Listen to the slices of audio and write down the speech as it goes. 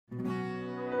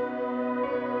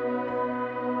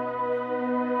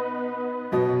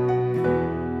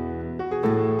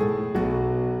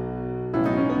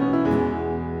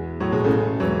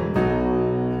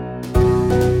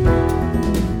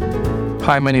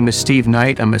Hi, my name is Steve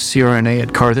Knight. I'm a CRNA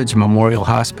at Carthage Memorial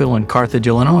Hospital in Carthage,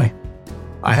 Illinois.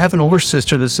 I have an older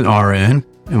sister that's an RN,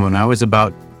 and when I was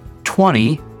about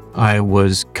 20, I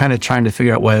was kind of trying to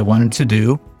figure out what I wanted to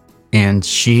do, and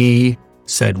she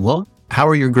said, well, how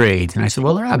are your grades? And I said,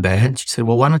 well, they're not bad. She said,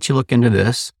 well, why don't you look into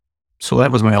this? So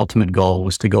that was my ultimate goal,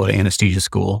 was to go to anesthesia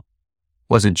school.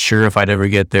 Wasn't sure if I'd ever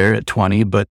get there at 20,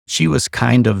 but she was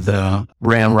kind of the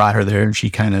ramrodder there, and she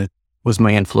kind of was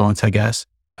my influence, I guess.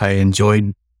 I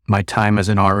enjoyed my time as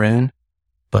an RN,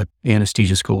 but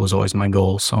anesthesia school was always my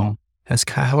goal. So that's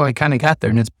how I kind of got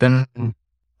there. And it's been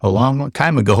a long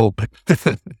time ago, but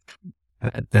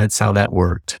that's how that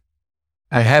worked.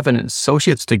 I have an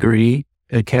associate's degree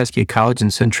at Cascade College in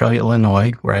Centralia,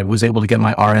 Illinois, where I was able to get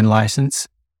my RN license.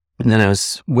 And then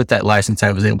with that license,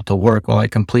 I was able to work while I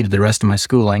completed the rest of my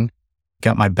schooling.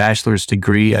 Got my bachelor's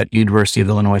degree at University of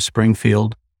Illinois,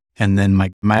 Springfield, and then my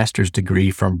master's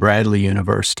degree from Bradley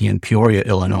University in Peoria,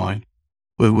 Illinois.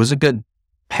 It was a good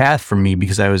path for me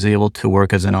because I was able to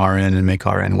work as an RN and make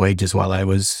RN wages while I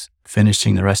was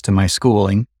finishing the rest of my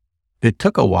schooling. It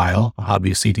took a while,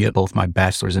 obviously, to get both my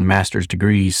bachelor's and master's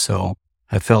degrees, so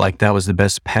I felt like that was the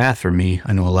best path for me.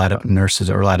 I know a lot of nurses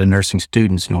or a lot of nursing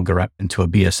students, go right into a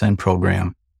BSN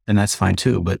program, and that's fine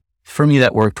too. But for me,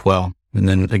 that worked well. And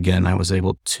then again, I was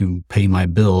able to pay my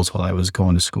bills while I was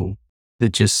going to school.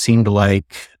 It just seemed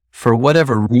like, for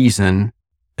whatever reason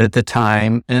at the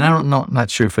time, and I don't know,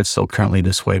 not sure if it's still currently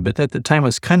this way, but at the time it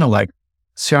was kind of like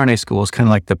CRNA school was kind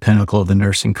of like the pinnacle of the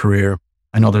nursing career.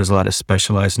 I know there's a lot of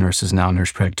specialized nurses now,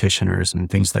 nurse practitioners and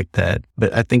things like that.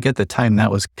 But I think at the time that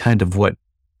was kind of what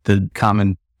the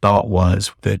common thought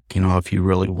was, that, if you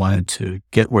really wanted to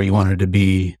get where you wanted to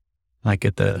be, like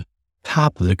at the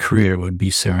top of the career would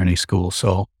be CRNA school.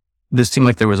 So this seemed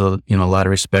like there was a lot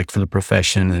of respect for the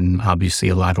profession and obviously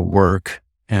a lot of work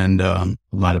and a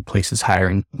lot of places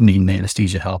needing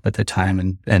anesthesia help at the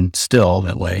time and still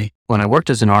that way. When I worked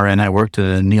as an RN, I worked at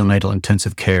a neonatal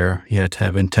intensive care. You had to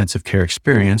have intensive care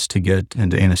experience to get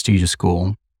into anesthesia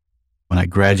school. When I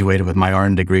graduated with my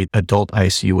RN degree, adult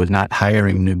ICU was not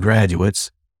hiring new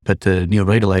graduates, but the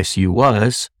neonatal ICU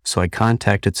was. So I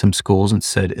contacted some schools and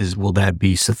said, will that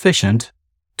be sufficient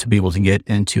to be able to get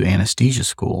into anesthesia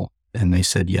school? And they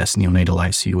said, yes, neonatal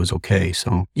ICU was okay.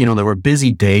 So, there were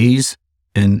busy days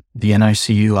in the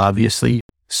NICU, obviously.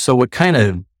 So what kind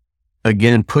of,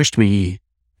 again, pushed me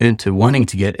into wanting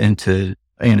to get into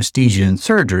anesthesia and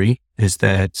surgery is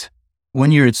that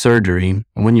when you're at surgery,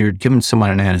 when you're giving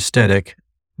someone an anesthetic,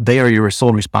 they are your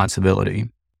sole responsibility.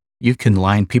 You can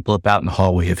line people up out in the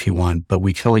hallway if you want, but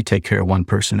we can only take care of one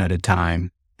person at a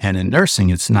time. And in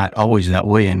nursing, it's not always that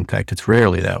way. In fact, it's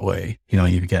rarely that way.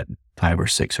 You've got 5 or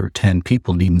 6 or 10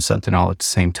 people needing something all at the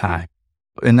same time.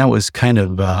 And that was kind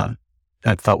of, I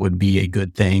thought would be a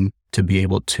good thing, to be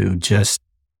able to just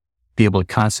be able to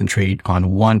concentrate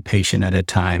on one patient at a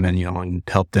time and, and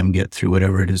help them get through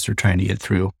whatever it is they're trying to get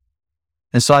through.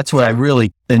 And so that's what I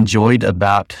really enjoyed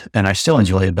about, and I still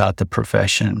enjoy about the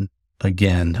profession.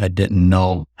 Again, I didn't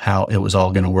know how it was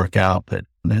all going to work out, but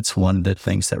that's one of the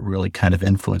things that really kind of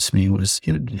influenced me was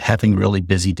having really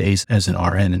busy days as an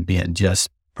RN and being just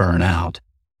burnt out.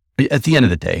 At the end of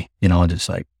the day, just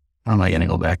like, how am I going to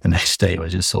go back the next day? It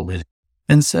was just so busy.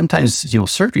 And sometimes,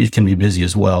 surgeries can be busy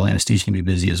as well. Anesthesia can be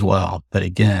busy as well. But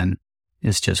again,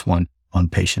 it's just one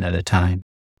patient at a time.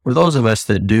 For those of us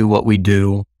that do what we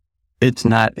do, it's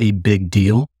not a big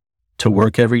deal to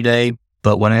work every day.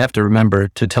 But what I have to remember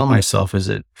to tell myself is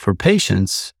that for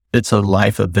patients, it's a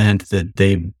life event that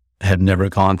they have never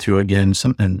gone through again,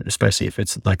 and especially if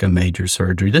it's like a major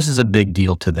surgery. This is a big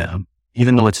deal to them,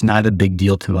 even though it's not a big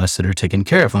deal to us that are taking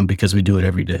care of them because we do it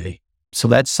every day. So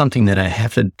that's something that I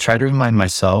have to try to remind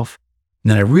myself.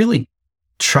 And then I really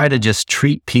try to just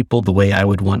treat people the way I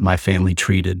would want my family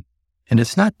treated. And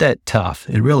it's not that tough.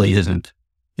 It really isn't.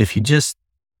 If you just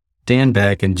stand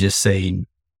back and just say,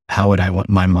 how would I want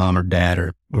my mom or dad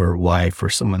or wife or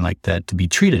someone like that to be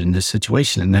treated in this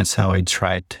situation? And that's how I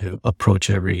try to approach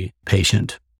every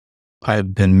patient.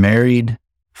 I've been married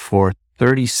for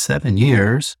 37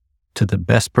 years to the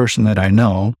best person that I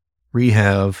know. We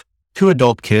have 2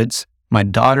 adult kids. My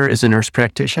daughter is a nurse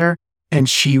practitioner and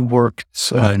she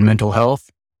works in mental health.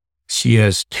 She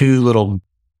has 2 little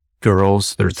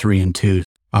girls. They're 3 and 2.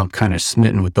 I'm kind of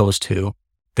smitten with those 2.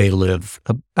 They live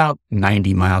about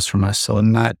 90 miles from us, so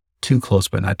not too close,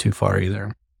 but not too far either.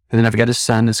 And then I've got a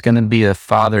son that's going to be a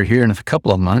father here in a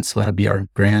couple of months. So that'll be our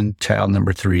grandchild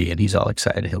number 3, and he's all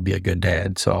excited. He'll be a good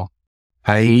dad. So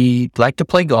I like to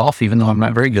play golf, even though I'm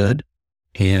not very good.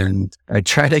 And I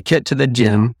try to get to the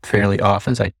gym fairly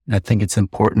often. I think it's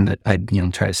important that I,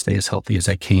 try to stay as healthy as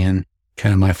I can.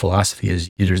 kind of my philosophy is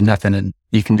there's nothing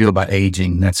you can do about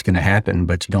aging. That's going to happen,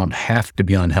 but you don't have to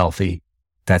be unhealthy.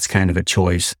 That's kind of a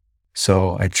choice.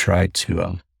 So I try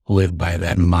to live by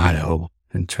that motto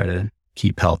and try to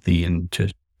keep healthy and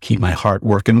to keep my heart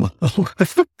working well.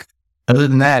 Other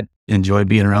than that, enjoy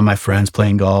being around my friends,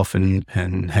 playing golf and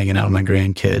hanging out with my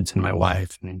grandkids and my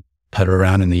wife, and putter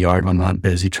around in the yard when I'm not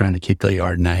busy, trying to keep the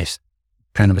yard nice.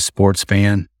 Kind of a sports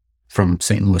fan from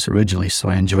St. Louis originally, so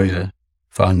I enjoy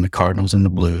following the Cardinals and the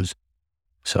Blues.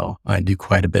 So I do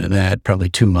quite a bit of that, probably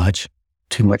too much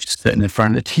sitting in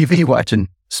front of the TV watching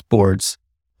sports,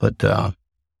 but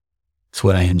it's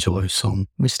what I enjoy. So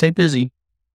we stay busy.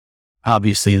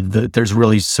 Obviously,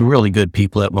 there's some really good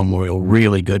people at Memorial,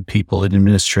 really good people in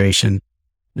administration.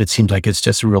 It seems like it's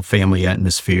just a real family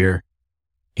atmosphere.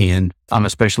 And I'm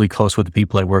especially close with the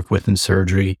people I work with in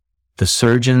surgery. The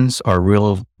surgeons are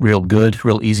real good,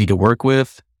 real easy to work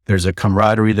with. There's a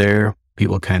camaraderie there.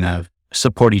 People kind of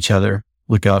support each other,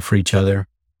 look out for each other.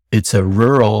 It's a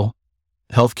rural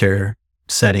healthcare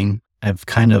setting. I've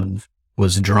kind of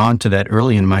was drawn to that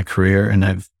early in my career,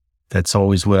 and that's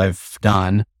always what I've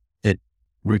done. It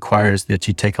requires that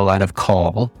you take a lot of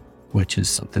call, which is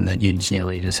something that you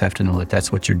just have to know that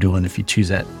that's what you're doing if you choose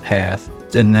that path.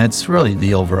 And that's really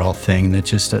the overall thing. That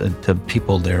just the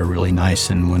people there are really nice.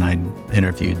 And when I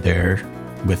interviewed there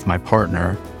with my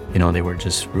partner, they were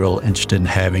just real interested in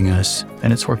having us,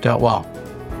 and it's worked out well.